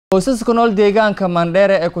qoysaska nool deegaanka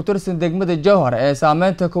Mandheere ee ku tirsan degmada Jowhar ee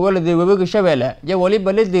saameynta ku waladay webiga Shabeelle iyo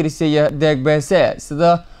waliba la diirisay deegbeese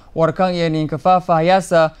sida warkan iyo ninka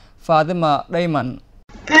faahfaahaysa Faadima Dayman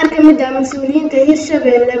qaar ka mid ah mas'uuliyiinta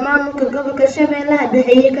Hirshabeelle maamulka gobolka Shabeellaha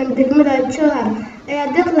Dhexe iyo kan degmada Jowhar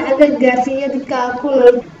ayaa dakhli lacag gaarsiiyay dadka ku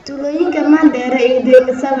nool tuulooyinka Mandheere iyo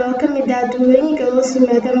deegaanada oo ka mid ah tuulooyinka oo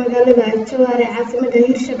sumaada magaalada Jowhar ee caasimadda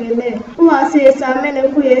Hirshabeelle kuwaas oo saameyn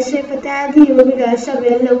ku yeeshay fatahaadii webiga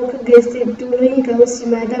Shabeelle oo ka geystay tuulooyinka oo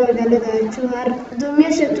sumaada magaalada Jowhar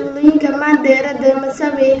gudoomiyaasha tuulooyinka Mandheere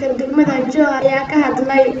deegaanada iyo kan degmada Jowhar ayaa ka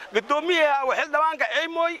hadlay gudoomiyaha waxay dhawaanka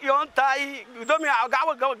eemoy iyo intaay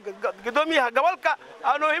gudoomiyaha gobolka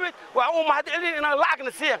aanu himid waxa uu mahad celin in lacag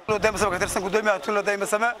la siiyo deemasama ka tirsan gudoomiyaha tuulada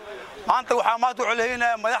deemasama maanta waxa maanta u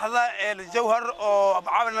leeyahay madaxda Jowhar oo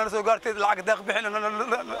caawin nala soo gaartay lacag deeq bixin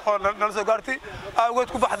nala soo gaartay awgeed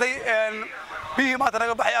ku baxday bihi maanta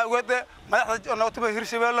naga baxay awgeed madaxda nootaba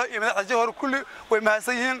Hirshabeelle iyo madaxda Jowhar kulli way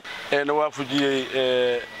mahadsan yihiin waafujiyay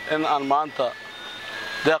in aan maanta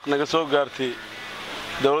deeq naga soo gaartay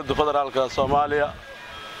dawladda federaalka Soomaaliya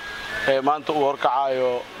maanta uu horkacayo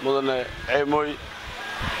mudane eemoy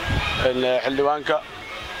xildhibaanka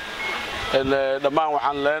dhammaan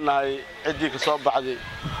waxaan leenahay cidii ka soo baxday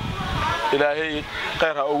ilaahay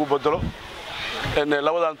khayr ha ugu bedelo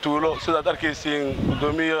labadan tuulo sidaad arkaysiin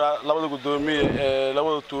labada gudoomiye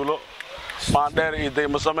labada tuulo Mandheere iyo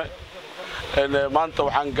Deemasame maanta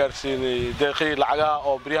waxaan gaarsiinay deeqii lacagaha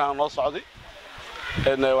oo bariyahan noo socday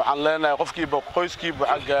waxaan leenahay qofkiiba qoyskiiba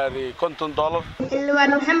waxa gaaray $50 xildhibaan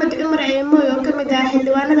Maxamed Cumar Eemoy oo ka mid ah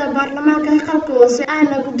xildhibaanada baarlamaanka qalka hoose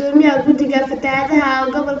ahna gudoomiyaha guddiga fatahaadaha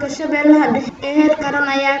gobolka Shabeellaha Dhexe ee heer qaran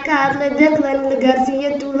ayaa ka hadlay deeqdan la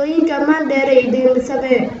gaarsiiyay tuulooyinka Mandheere iyo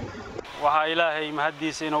Deemasame waxa Ilaahay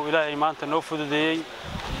mahadiisa inuu Ilaahay maanta noo fududeeyay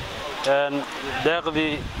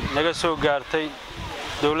deeqdii naga soo gaartay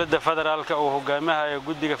dawladda federaalka oo hogaamiyaha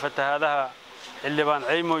guddiga fatahaadaha xildhibaan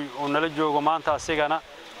Eemoy oo nala joogo maanta asigana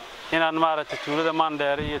inaan maaragtay tuulada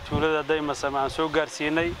Mandheere iyo tuulada Deemasame aan soo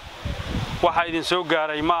gaarsiinay waxa idin soo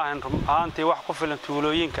gaaray ma ahan ahaantii wax ku filan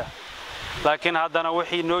tuulooyinka laakiin haddana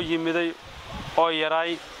wixii noo yimiday oo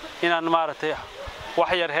yaray inaan maaragtay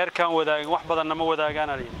wax yar heerkan wadaagin wax badan ma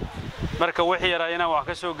wadaagaan marka wixii yaray inaan wax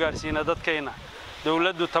ka soo gaarsiino dadkeena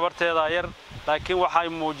dawladdu tabarteeda yar laakiin waxay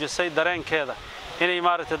muujisay dareenkeeda inay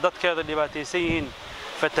maaragtay dadkeeda dhibaataysan yihiin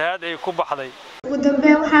fatahaad ay ku baxday ugu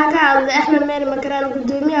dambeyn waxaa ka hadlay Axmed Meer Makaraan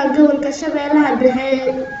gudoomiyaha gobolka Shabeellaha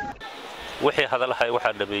Dhexe wixii hadalhay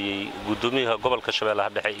waxa dhameeyay gudoomiyaha gobolka Shabeellaha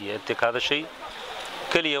Dhexe iyo intii ka hadashay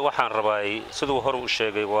kaliya waxaan rabaay sidoo hore u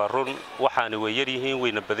sheegay waa run waxaana way yar yihiin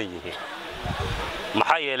wayna badan yihiin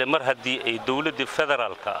maxaa yeelay mar haddii ay dawladda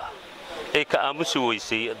federaalka ah ay ka aamusi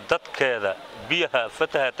weysay dadkeeda biyaha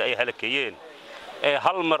fatahaadka ay halkeeyeen ee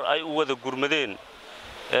hal mar ay u wada gurmadeen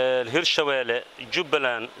Hirshabeelle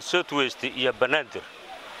Jubbaland Southwest iyo Banaadir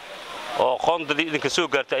oo qoondadii idinka soo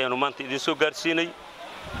gaartay ayaanu maanta idin soo gaarsiinay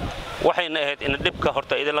waxayna ahayd in dhibka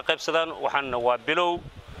horta idin la qaybsadaan waxaana waa bilow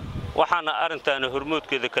waxaana arintan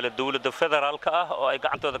hormoodkeeda kala dawladda federaalka ah oo ay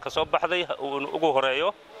gacantooda ka soo baxday oo ugu horeeyo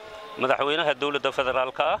madaxweynaha dawladda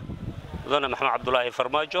federaalka ah mudane Maxamed Cabdullaahi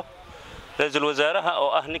Farmaajo ra'iisul wasaaraha oo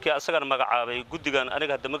ah ninkii asagana magacaabay guddigan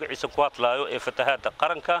aniga hadda magaciisa ku hadlaayo ee fatahaadda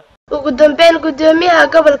qaranka ugu dambeyn gudoomiyaha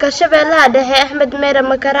gobolka Shabeellaha Dhexe Axmed Meer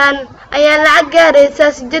Makaraan ayaa lacag gaaraysa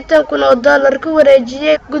 $80,000 ku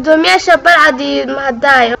wareejiyay gudoomiyaasha Balcad iyo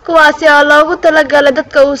Mahadayo kuwaas oo loogu talagalay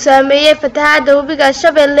dadka uu saameeyay fatahaadda webiga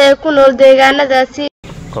Shabeelle ee ku nool deegaanadaasi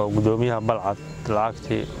gudoomiyaha Balcad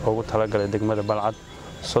lacagtii ugu talagalay degmada Balcad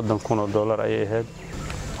 $30,000 ay ahayd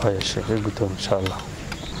way sheegay gudoomiyaha insha Allah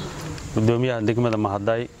gudoomiyaha degmada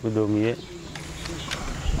Mahadayo gudoomiye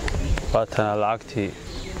waatana lacagtii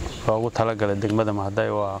loogu talagalay degmada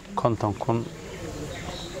Mahadayo waa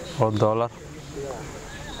 $50,000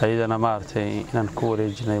 ayadana maartay inaan ku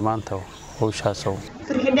wareejinay maanta hawshaas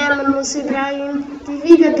Farxidaan Muuse Ibrahim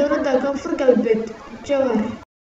TV-ga dawladda Koonfur Galbeed Jowhar